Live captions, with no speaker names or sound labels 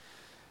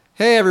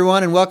Hey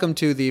everyone, and welcome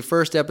to the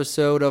first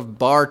episode of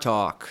Bar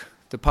Talk,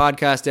 the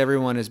podcast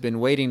everyone has been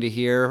waiting to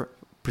hear,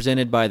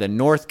 presented by the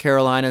North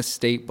Carolina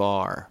State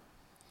Bar.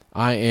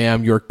 I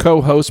am your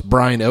co-host,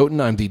 Brian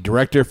Oten. I'm the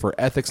Director for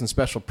Ethics and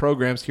Special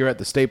Programs here at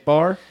the State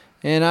Bar.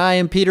 And I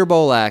am Peter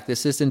Bolak, the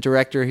Assistant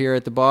Director here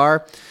at the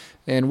bar.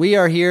 And we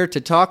are here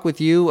to talk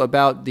with you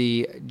about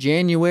the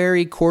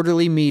January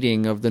quarterly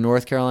meeting of the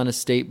North Carolina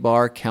State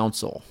Bar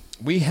Council.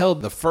 We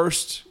held the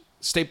first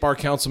State Bar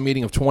Council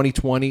meeting of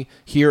 2020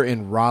 here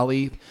in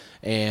Raleigh,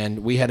 and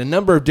we had a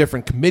number of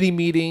different committee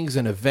meetings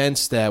and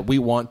events that we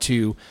want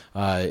to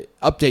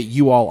update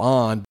you all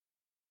on.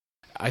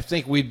 I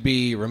think we'd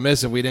be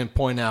remiss if we didn't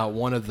point out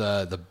one of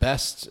the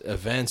best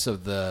events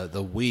of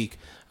the week,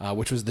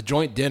 which was the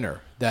joint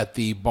dinner that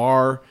the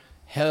bar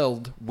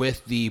held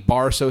with the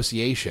Bar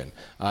Association.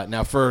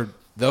 Now, for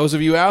those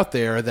of you out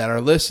there that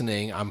are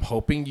listening, I'm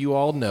hoping you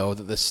all know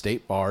that the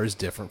State Bar is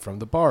different from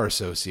the Bar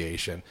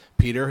Association.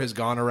 Peter has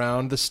gone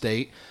around the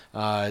state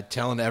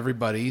telling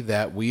everybody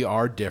that we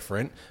are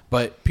different.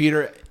 But,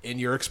 Peter, in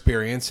your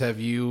experience, have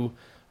you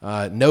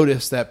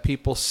noticed that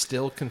people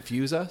still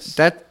confuse us?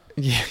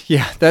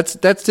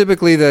 That's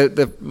typically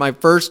my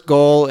first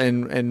goal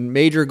and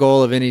major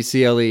goal of any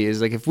CLE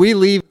is like if we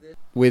leave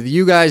with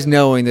you guys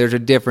knowing there's a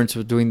difference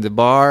between the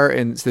bar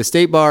and the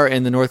State Bar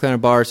and the North Carolina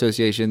Bar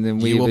Association, then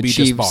we've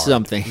achieved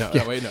something. No.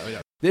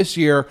 This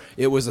year,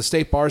 it was the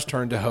State Bar's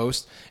turn to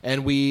host,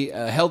 and we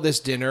held this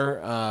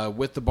dinner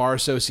with the Bar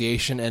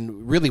Association,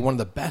 and really one of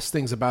the best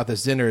things about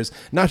this dinner is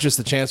not just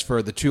the chance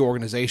for the two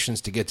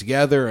organizations to get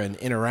together and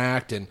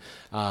interact and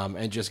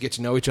just get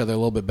to know each other a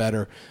little bit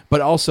better,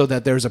 but also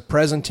that there's a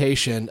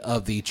presentation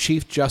of the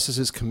Chief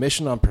Justice's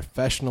Commission on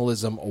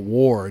Professionalism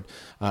Award.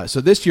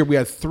 So this year, we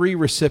had 3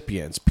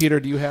 recipients. Peter,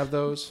 do you have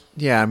those?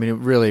 Yeah, I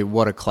mean, really,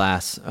 what a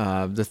class.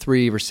 The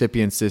 3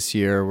 recipients this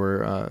year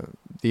were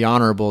the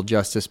Honorable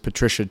Justice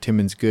Patricia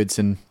Timmons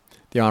Goodson,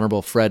 the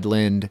Honorable Fred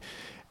Lind,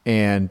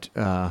 and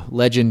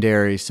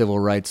legendary civil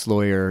rights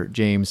lawyer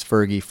James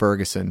Fergie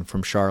Ferguson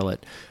from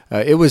Charlotte.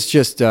 It was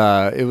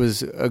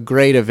a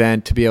great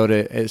event to be able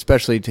to,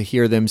 especially to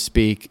hear them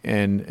speak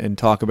and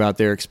talk about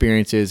their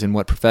experiences and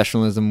what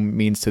professionalism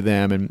means to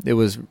them. And it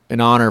was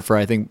an honor for,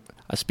 I think,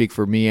 I speak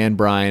for me and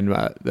Brian,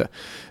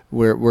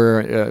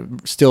 we're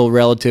still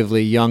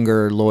relatively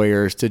younger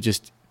lawyers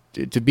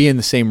to be in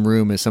the same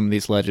room as some of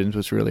these legends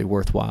was really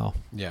worthwhile.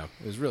 Yeah,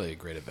 it was really a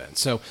great event.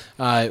 So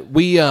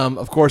we,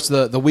 of course,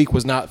 the week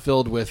was not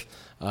filled with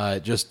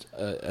just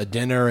a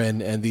dinner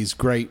and these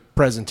great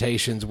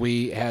presentations.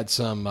 We had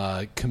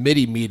some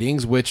committee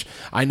meetings, which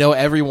I know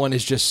everyone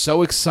is just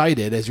so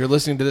excited as you're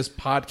listening to this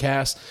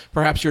podcast.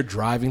 Perhaps you're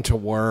driving to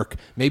work.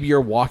 Maybe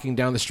you're walking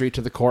down the street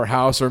to the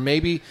courthouse, or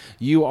maybe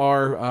you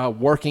are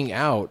working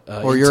out.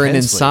 Or you're an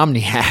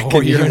insomniac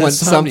and you want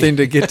something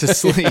to get to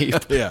sleep.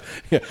 Yeah.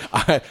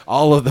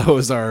 All of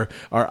those are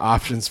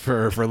options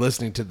for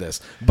listening to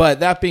this. But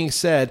that being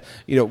said,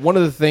 one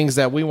of the things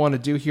that we want to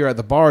do here at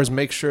the bar is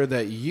make sure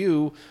that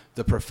you,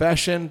 the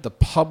profession, the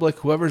public,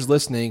 whoever's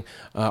listening,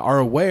 are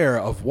aware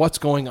of what's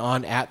going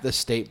on at the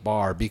State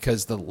Bar,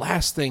 because the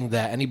last thing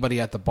that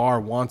anybody at the bar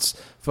wants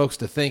folks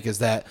to think is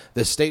that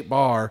the State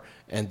Bar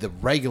and the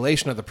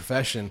regulation of the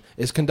profession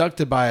is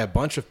conducted by a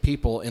bunch of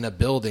people in a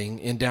building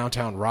in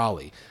downtown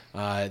Raleigh.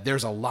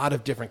 There's a lot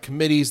of different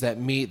committees that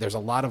meet. There's a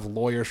lot of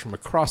lawyers from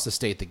across the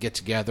state that get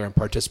together and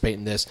participate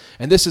in this.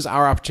 And this is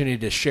our opportunity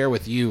to share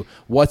with you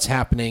what's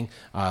happening,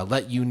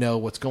 let you know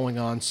what's going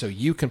on so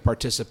you can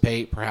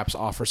participate, perhaps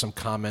offer some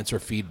comments or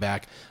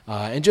feedback,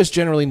 and just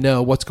generally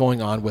know what's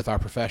going on with our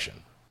profession.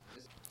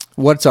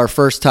 What's our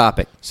first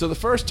topic? So the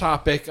first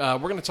topic, we're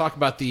going to talk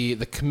about the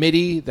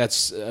committee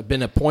that's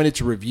been appointed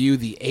to review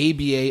the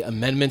ABA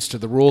amendments to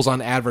the rules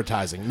on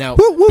advertising. Now,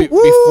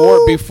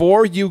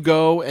 before you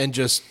go and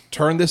just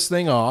turn this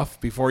thing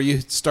off, before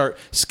you start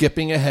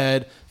skipping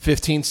ahead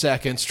 15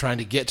 seconds trying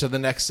to get to the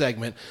next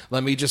segment,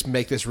 let me just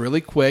make this really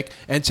quick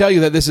and tell you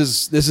that this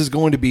is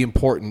going to be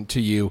important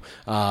to you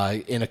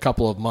in a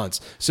couple of months.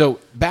 So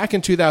back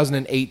in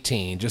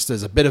 2018, just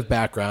as a bit of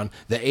background,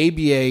 the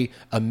ABA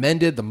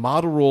amended the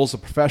model rules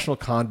of professional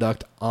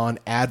conduct on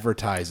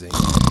advertising.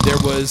 There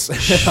was,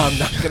 I'm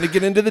not going to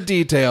get into the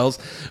details,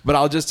 but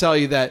I'll just tell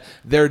you that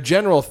their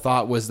general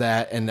thought was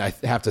that, and I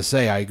have to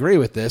say I agree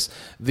with this,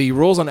 the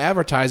rules on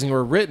advertising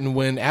were written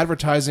when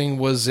advertising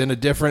was in a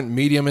different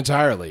medium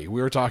entirely.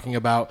 We were talking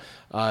about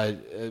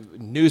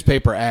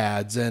newspaper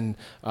ads and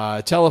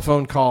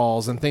telephone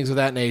calls and things of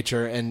that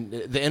nature, and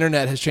the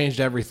internet has changed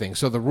everything.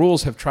 So the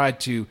rules have tried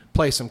to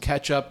play some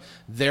catch-up.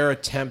 Their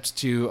attempt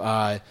to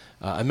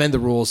amend the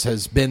rules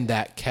has been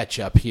that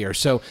catch-up here.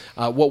 So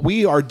what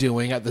we are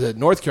doing at the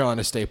North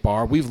Carolina State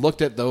Bar, we've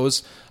looked at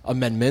those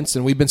amendments,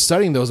 and we've been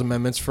studying those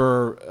amendments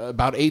for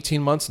about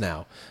 18 months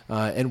now.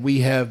 And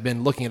we have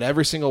been looking at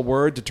every single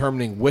word,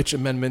 determining which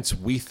amendments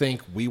we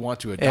think we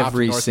want to adopt.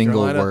 Every in North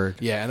single Carolina. word.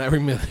 Yeah, and I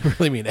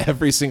really mean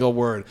every single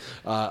word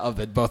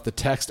of both the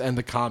text and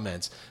the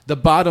comments. The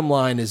bottom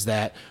line is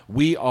that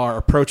we are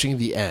approaching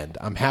the end.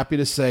 I'm happy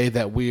to say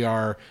that we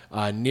are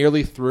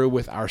nearly through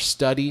with our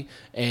study,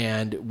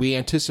 and we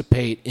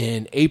anticipate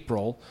in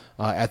April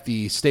at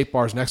the State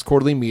Bar's next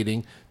quarterly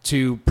meeting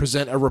to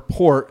present a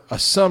report, a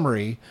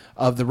summary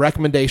of the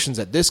recommendations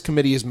that this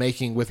committee is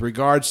making with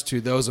regards to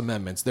those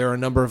amendments. There are a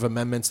number of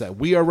amendments that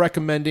we are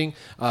recommending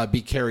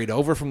be carried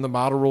over from the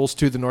model rules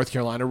to the North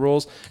Carolina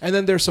rules. And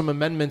then there's some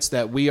amendments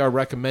that we are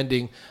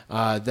recommending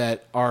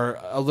that are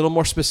a little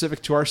more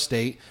specific to our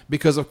state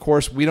because, of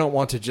course, we don't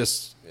want to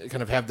just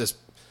kind of have this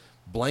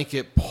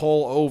blanket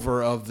pull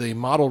over of the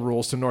model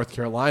rules to North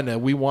Carolina.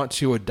 We want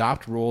to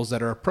adopt rules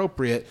that are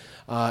appropriate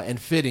and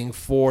fitting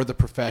for the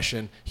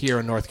profession here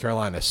in North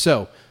Carolina.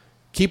 So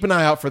keep an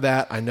eye out for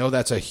that. I know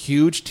that's a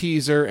huge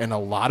teaser, and a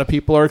lot of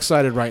people are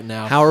excited right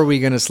now. How are we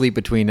going to sleep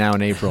between now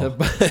and April?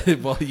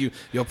 Well,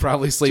 you'll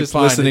probably sleep Just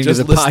fine. Listening just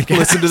to the podcast.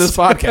 Listen to this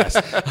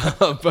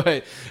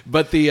podcast.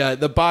 But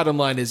the bottom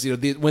line is,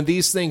 when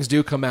these things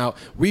do come out,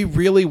 we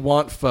really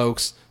want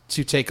folks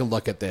to take a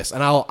look at this,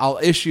 and I'll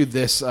issue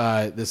this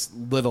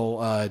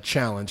little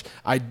challenge.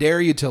 I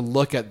dare you to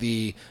look at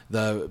the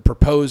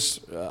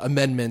proposed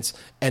amendments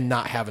and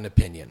not have an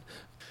opinion.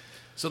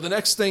 So the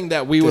next thing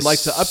that we would like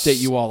to update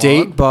you all on.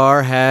 State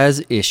Bar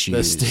has issues.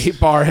 The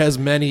State Bar has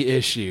many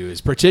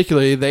issues.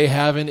 Particularly, they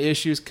have an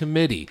issues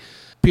committee.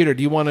 Peter,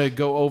 do you want to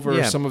go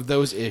over some of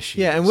those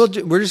issues? Yeah, and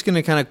we're just going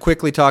to kind of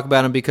quickly talk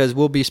about them because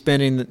we'll be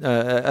spending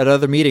at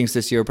other meetings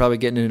this year, probably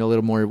getting into a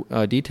little more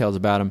details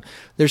about them.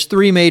 There's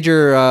three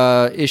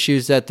major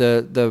issues that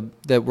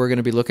that we're going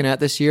to be looking at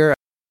this year.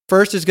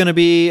 First is going to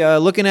be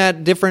looking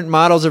at different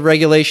models of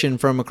regulation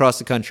from across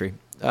the country.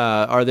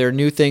 Are there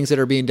new things that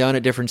are being done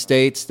at different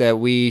states that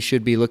we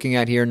should be looking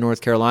at here in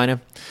North Carolina?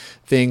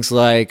 Things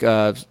like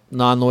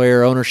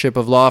non-lawyer ownership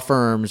of law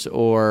firms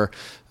or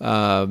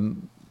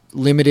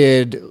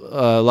limited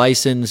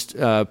licensed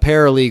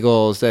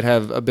paralegals that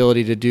have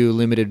ability to do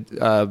limited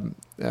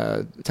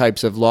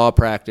types of law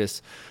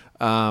practice.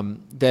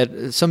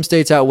 That some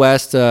states out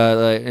west,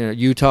 like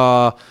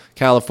Utah,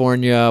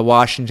 California,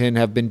 Washington,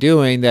 have been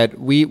doing that.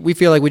 We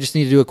feel like we just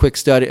need to do a quick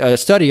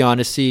study on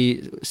to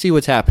see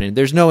what's happening.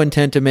 There's no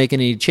intent to make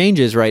any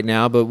changes right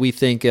now, but we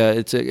think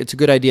it's a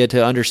good idea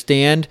to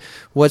understand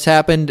what's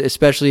happened,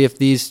 especially if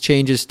these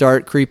changes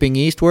start creeping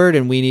eastward,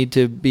 and we need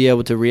to be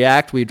able to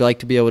react. We'd like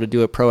to be able to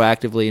do it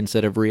proactively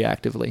instead of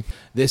reactively.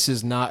 This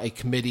is not a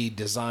committee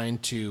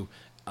designed to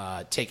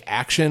take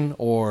action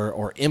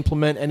or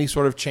implement any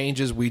sort of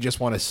changes. We just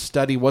want to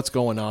study what's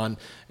going on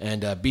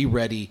and be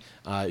ready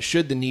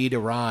should the need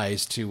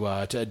arise to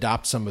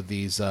adopt some of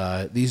these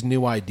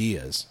new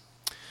ideas.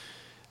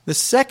 The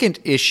second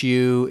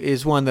issue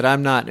is one that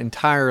I'm not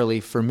entirely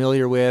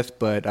familiar with,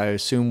 but I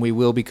assume we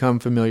will become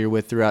familiar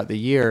with throughout the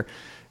year,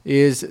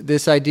 is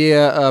this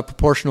idea of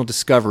proportional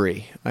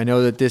discovery. I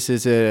know that this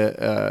is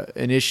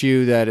an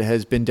issue that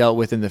has been dealt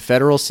with in the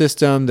federal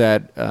system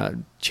that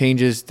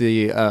changes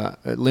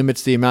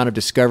limits the amount of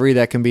discovery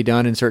that can be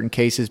done in certain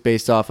cases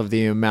based off of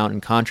the amount in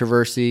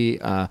controversy,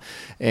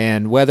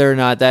 and whether or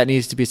not that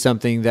needs to be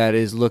something that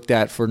is looked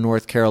at for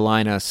North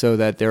Carolina so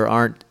that there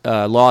aren't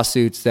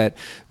lawsuits that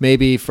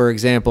maybe, for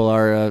example,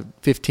 are a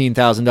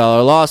 $15,000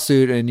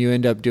 lawsuit and you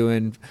end up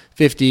doing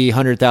 $50,000,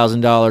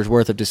 $100,000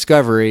 worth of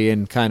discovery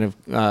and kind of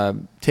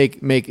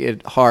make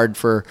it hard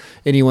for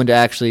anyone to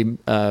actually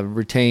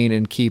retain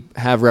and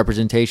have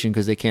representation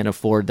because they can't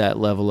afford that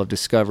level of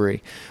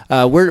discovery.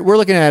 We're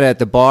looking at it at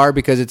the bar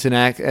because it's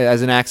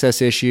as an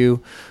access issue,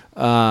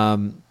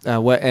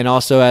 and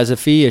also as a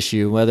fee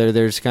issue. Whether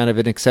there's kind of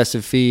an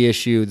excessive fee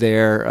issue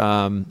there,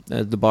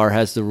 the bar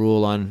has the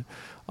rule on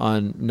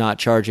not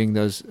charging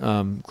those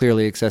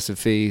clearly excessive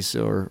fees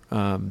or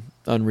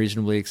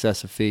unreasonably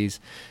excessive fees,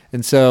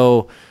 and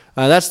so.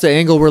 That's the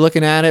angle we're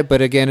looking at it,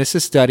 but again, it's a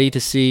study to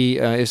see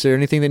is there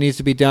anything that needs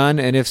to be done,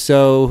 and if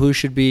so, who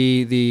should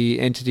be the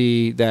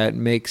entity that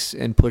makes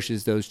and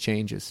pushes those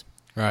changes.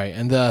 Right,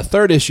 and the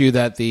third issue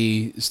that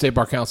the State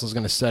Bar Council is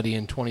going to study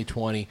in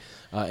 2020,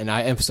 and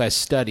I emphasize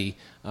study,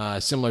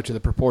 similar to the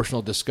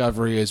proportional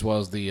discovery as well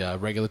as the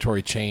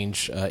regulatory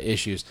change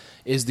issues,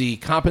 is the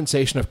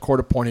compensation of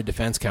court-appointed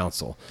defense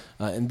counsel.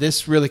 And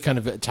this really kind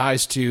of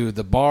ties to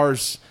the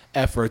bar's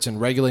efforts in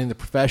regulating the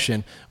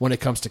profession when it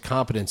comes to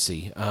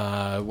competency,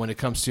 when it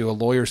comes to a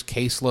lawyer's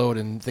caseload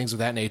and things of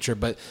that nature.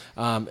 But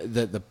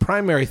the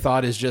primary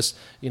thought is just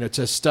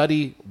to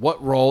study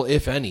what role,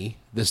 if any,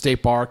 the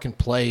State Bar can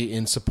play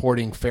in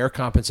supporting fair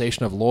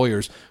compensation of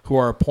lawyers who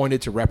are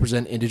appointed to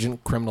represent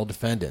indigent criminal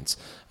defendants.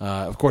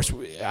 Of course,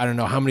 I don't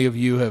know how many of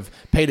you have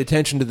paid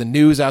attention to the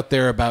news out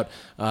there about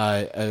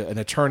an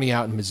attorney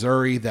out in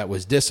Missouri that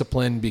was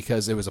disciplined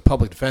because it was a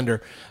public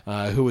defender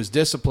who was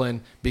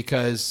disciplined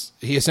because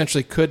he essentially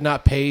essentially could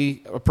not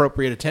pay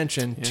appropriate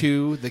attention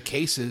to the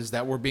cases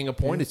that were being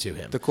appointed to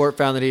him. The court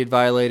found that he had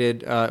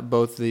violated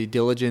both the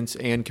diligence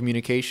and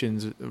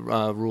communications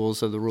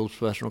rules of the rules of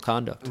professional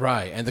conduct.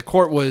 Right, and the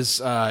court was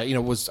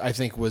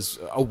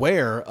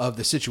aware of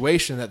the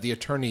situation that the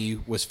attorney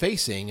was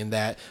facing, and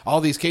that all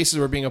these cases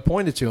were being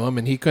appointed to him,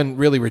 and he couldn't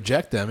really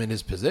reject them in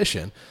his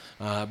position.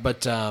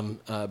 But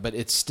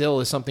it still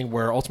is something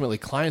where ultimately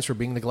clients were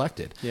being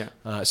neglected. Yeah.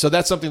 So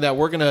that's something that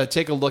we're going to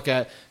take a look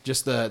at,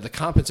 just the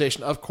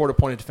compensation of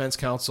court-appointed defense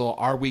counsel.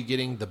 Are we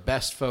getting the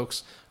best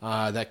folks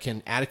that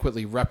can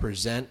adequately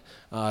represent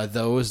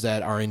those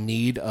that are in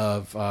need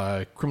of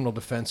criminal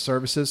defense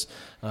services,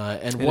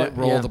 and what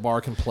role the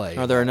bar can play?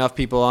 Are there enough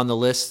people on the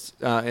list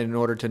in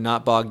order to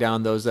not bog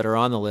down those that are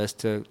on the list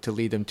to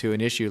lead them to an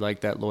issue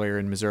like that lawyer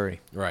in Missouri?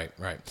 Right.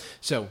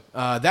 So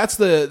that's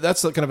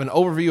the kind of an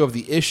overview of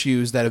the issues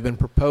that have been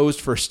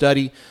proposed for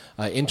study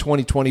in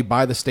 2020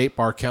 by the State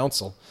Bar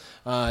Council.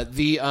 I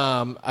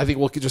think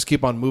we'll just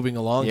keep on moving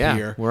along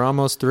here. We're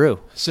almost through.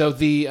 So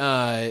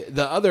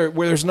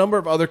there's a number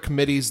of other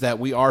committees that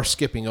we are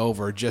skipping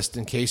over, just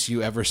in case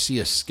you ever see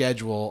a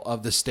schedule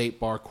of the State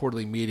Bar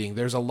quarterly meeting.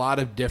 There's a lot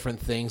of different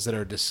things that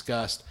are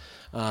discussed.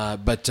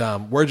 But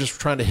we're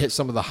just trying to hit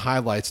some of the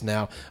highlights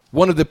now.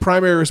 One of the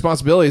primary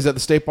responsibilities that the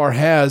State Bar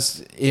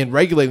has in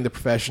regulating the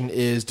profession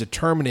is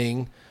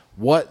determining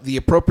what the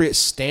appropriate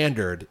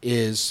standard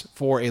is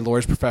for a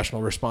lawyer's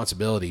professional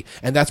responsibility.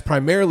 And that's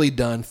primarily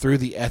done through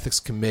the Ethics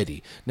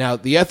Committee. Now,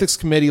 the Ethics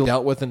Committee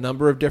dealt with a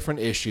number of different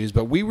issues,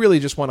 but we really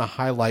just want to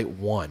highlight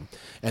one.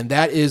 And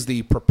that is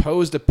the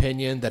proposed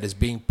opinion that is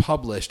being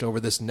published over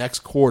this next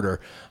quarter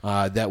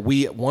that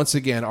we, once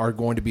again, are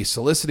going to be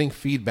soliciting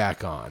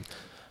feedback on.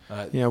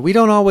 We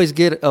don't always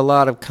get a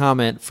lot of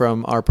comment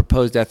from our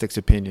proposed ethics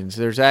opinions.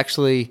 There's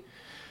actually,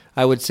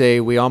 I would say,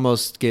 we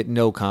almost get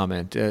no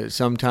comment.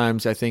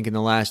 Sometimes, I think in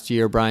the last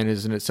year, Brian,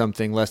 isn't it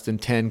something less than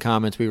 10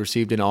 comments we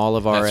received in all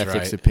of our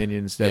ethics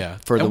opinions for the ones we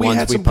published. We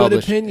had some good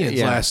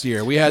opinions last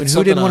year. We had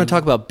who didn't want to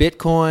talk about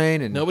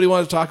Bitcoin? And nobody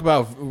wanted to talk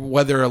about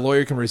whether a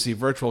lawyer can receive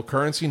virtual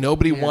currency.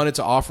 Nobody wanted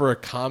to offer a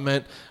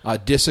comment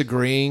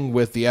disagreeing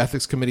with the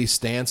Ethics Committee's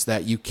stance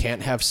that you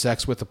can't have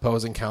sex with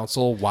opposing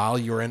counsel while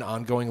you're in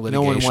ongoing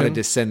litigation. No one wanted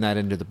to send that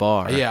into the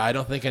bar. Yeah, I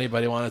don't think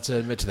anybody wanted to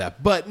admit to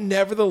that. But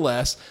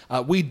nevertheless,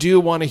 we do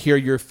want to hear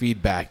your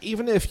feedback,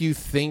 even if you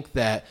think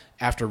that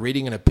after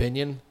reading an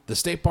opinion, the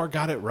State Bar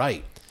got it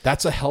right.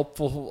 That's a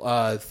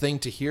helpful thing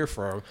to hear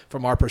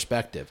from our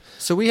perspective.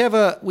 So we have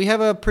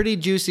a pretty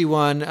juicy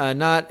one.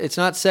 It's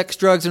not sex,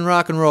 drugs, and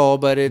rock and roll,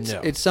 but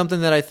it's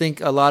something that I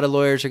think a lot of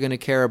lawyers are going to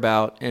care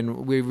about,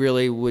 and we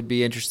really would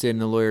be interested in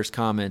the lawyers'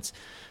 comments.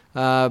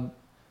 I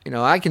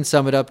can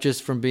sum it up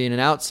just from being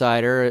an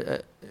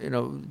outsider.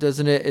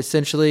 Doesn't it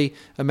essentially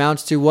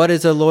amounts to what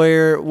is a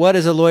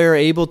lawyer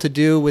able to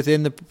do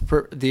within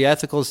the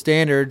ethical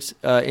standards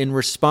in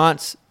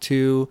response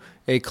to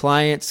a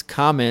client's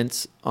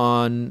comments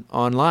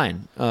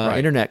online,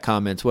 internet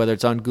comments, whether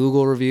it's on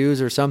Google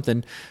reviews or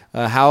something.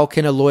 How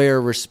can a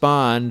lawyer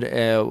respond?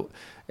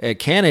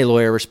 Can a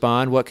lawyer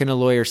respond? What can a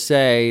lawyer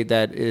say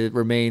that it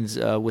remains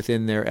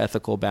within their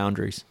ethical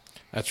boundaries?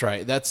 That's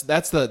right. That's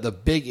the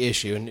big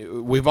issue,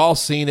 and we've all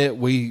seen it.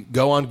 We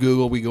go on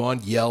Google, we go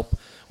on Yelp,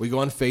 we go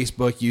on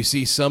Facebook. You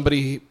see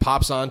somebody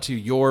pops onto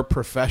your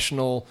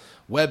professional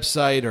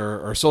website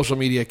or social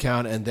media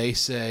account, and they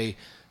say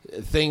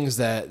things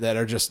that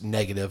are just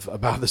negative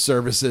about the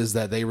services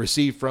that they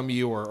receive from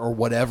you or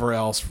whatever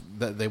else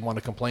that they want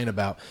to complain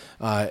about.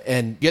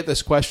 And get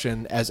this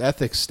question as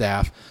ethics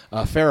staff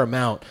a fair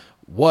amount.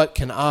 What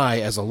can I,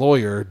 as a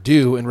lawyer,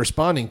 do in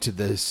responding to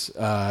this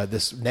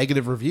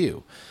negative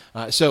review?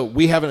 So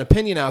we have an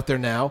opinion out there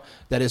now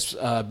that is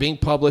being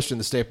published in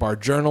the State Bar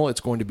Journal.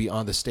 It's going to be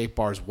on the State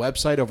Bar's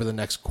website over the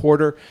next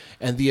quarter.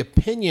 And the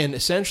opinion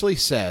essentially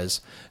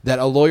says that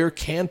a lawyer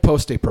can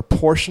post a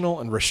proportional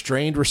and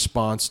restrained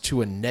response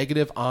to a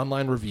negative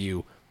online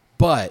review,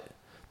 but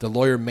the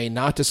lawyer may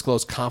not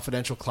disclose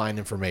confidential client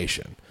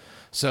information.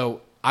 So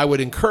I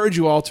would encourage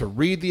you all to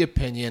read the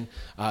opinion.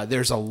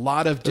 There's a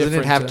lot of different.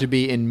 Doesn't it have to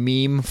be in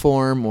meme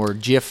form or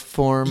GIF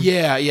form?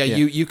 Yeah.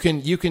 You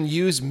can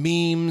use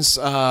memes.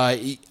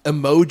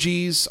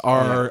 Emojis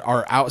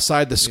are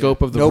outside the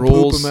scope of the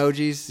rules. No poop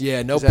emojis.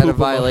 Yeah, no Is poop that a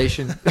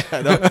violation?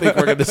 I don't think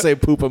we're going to say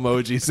poop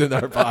emojis in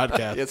our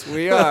podcast. Yes,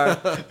 we are.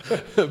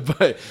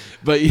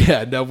 but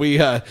yeah, no,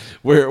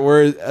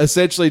 we're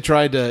essentially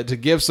trying to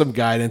give some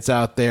guidance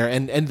out there.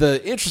 And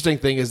the interesting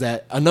thing is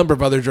that a number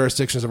of other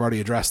jurisdictions have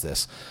already addressed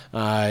this.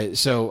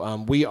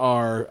 So we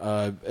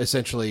are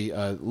essentially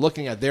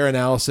looking at their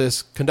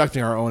analysis,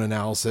 conducting our own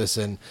analysis,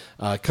 and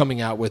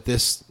coming out with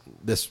this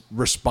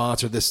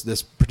response or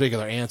this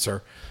particular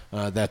answer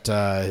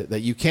that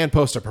you can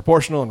post a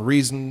proportional and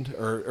reasoned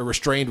or a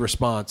restrained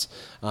response,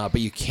 but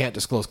you can't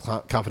disclose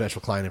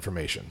confidential client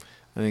information.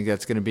 I think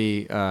that's going to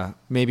be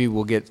maybe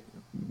we'll get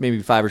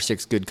 5 or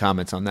 6 good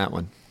comments on that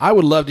one. I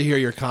would love to hear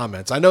your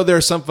comments. I know there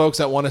are some folks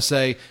that want to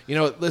say,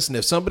 listen,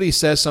 if somebody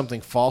says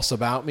something false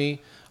about me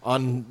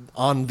on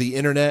the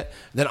internet,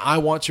 then I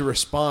want to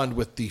respond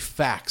with the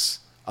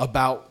facts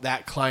about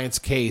that client's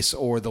case,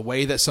 or the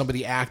way that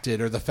somebody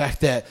acted, or the fact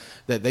that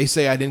they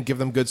say I didn't give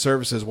them good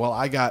services. Well,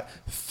 I got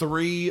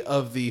 3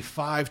 of the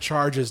 5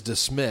 charges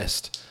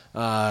dismissed,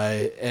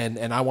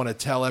 and I want to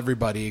tell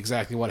everybody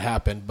exactly what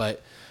happened.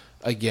 But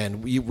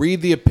again, you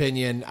read the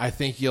opinion. I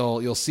think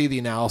you'll see the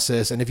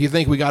analysis, and if you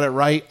think we got it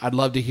right, I'd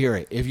love to hear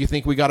it. If you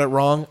think we got it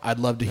wrong, I'd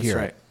love to hear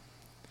it.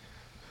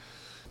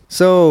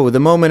 So the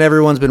moment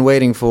everyone's been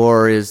waiting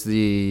for is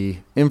the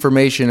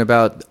information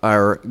about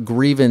our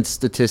grievance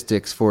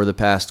statistics for the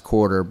past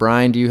quarter.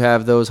 Brian, do you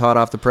have those hot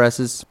off the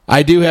presses?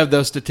 I do have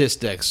those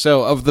statistics.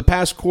 So of the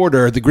past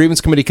quarter, the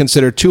Grievance Committee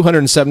considered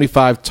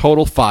 275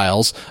 total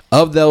files.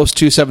 Of those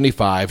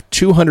 275,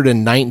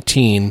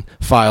 219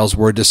 files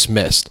were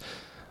dismissed.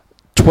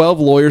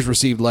 12 lawyers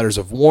received letters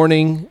of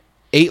warning.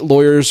 8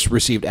 lawyers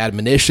received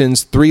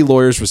admonitions, 3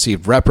 lawyers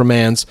received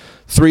reprimands,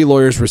 3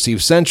 lawyers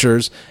received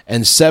censures,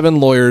 and 7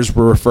 lawyers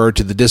were referred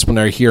to the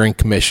Disciplinary Hearing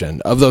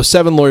Commission. Of those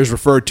 7 lawyers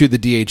referred to the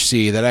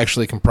DHC, that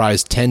actually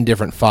comprised 10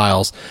 different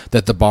files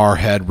that the bar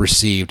had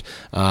received.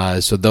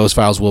 So those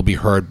files will be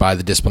heard by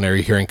the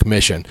Disciplinary Hearing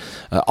Commission.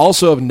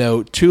 Also of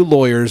note, 2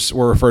 lawyers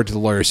were referred to the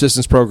Lawyer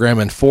Assistance Program,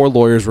 and 4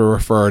 lawyers were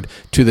referred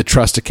to the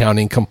Trust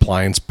Accounting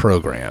Compliance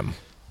Program.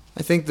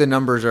 I think the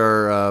numbers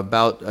are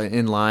about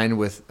in line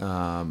with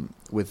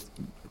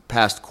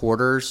past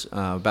quarters.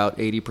 About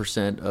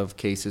 80% of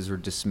cases were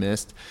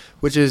dismissed,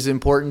 which is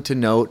important to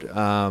note,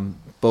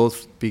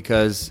 both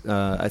because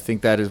I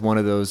think that is one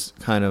of those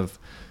kind of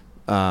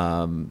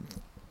urban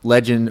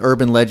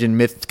legend,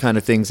 myth kind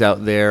of things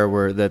out there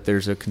where that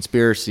there's a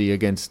conspiracy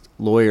against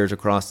lawyers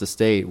across the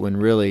state, when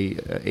really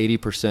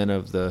 80%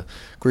 of the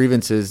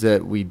grievances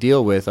that we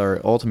deal with are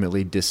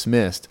ultimately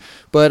dismissed.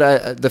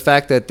 But the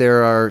fact that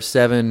there are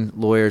 7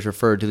 lawyers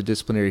referred to the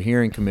Disciplinary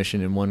Hearing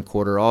Commission in one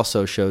quarter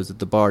also shows that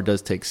the bar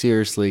does take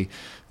seriously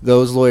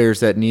those lawyers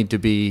that need to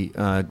be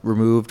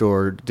removed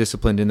or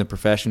disciplined in the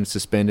profession,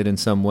 suspended in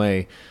some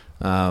way.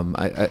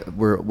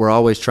 We're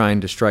always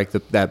trying to strike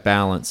that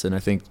balance, and I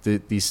think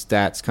these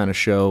stats kind of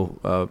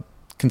show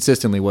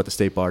consistently what the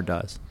State Bar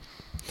does.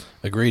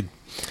 Agreed.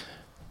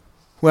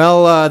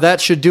 Well,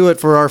 that should do it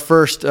for our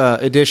first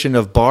edition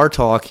of Bar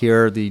Talk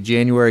here, the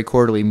January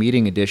quarterly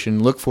meeting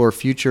edition. Look for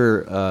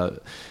future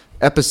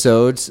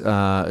episodes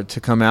to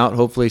come out,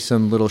 hopefully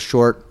some little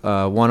short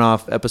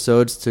one-off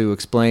episodes to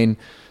explain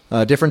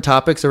different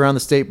topics around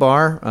the State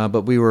Bar,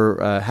 but we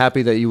were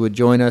happy that you would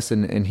join us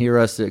and hear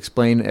us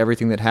explain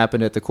everything that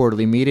happened at the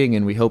quarterly meeting,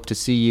 and we hope to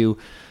see you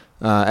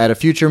at a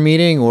future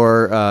meeting,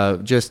 or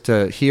just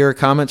to hear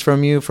comments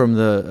from you from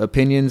the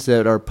opinions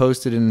that are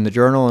posted in the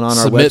Journal and on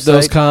our website. Submit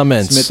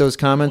those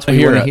comments.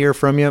 We want to hear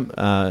from you.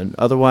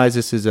 Otherwise,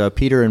 this is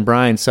Peter and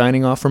Brian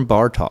signing off from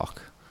Bar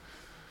Talk.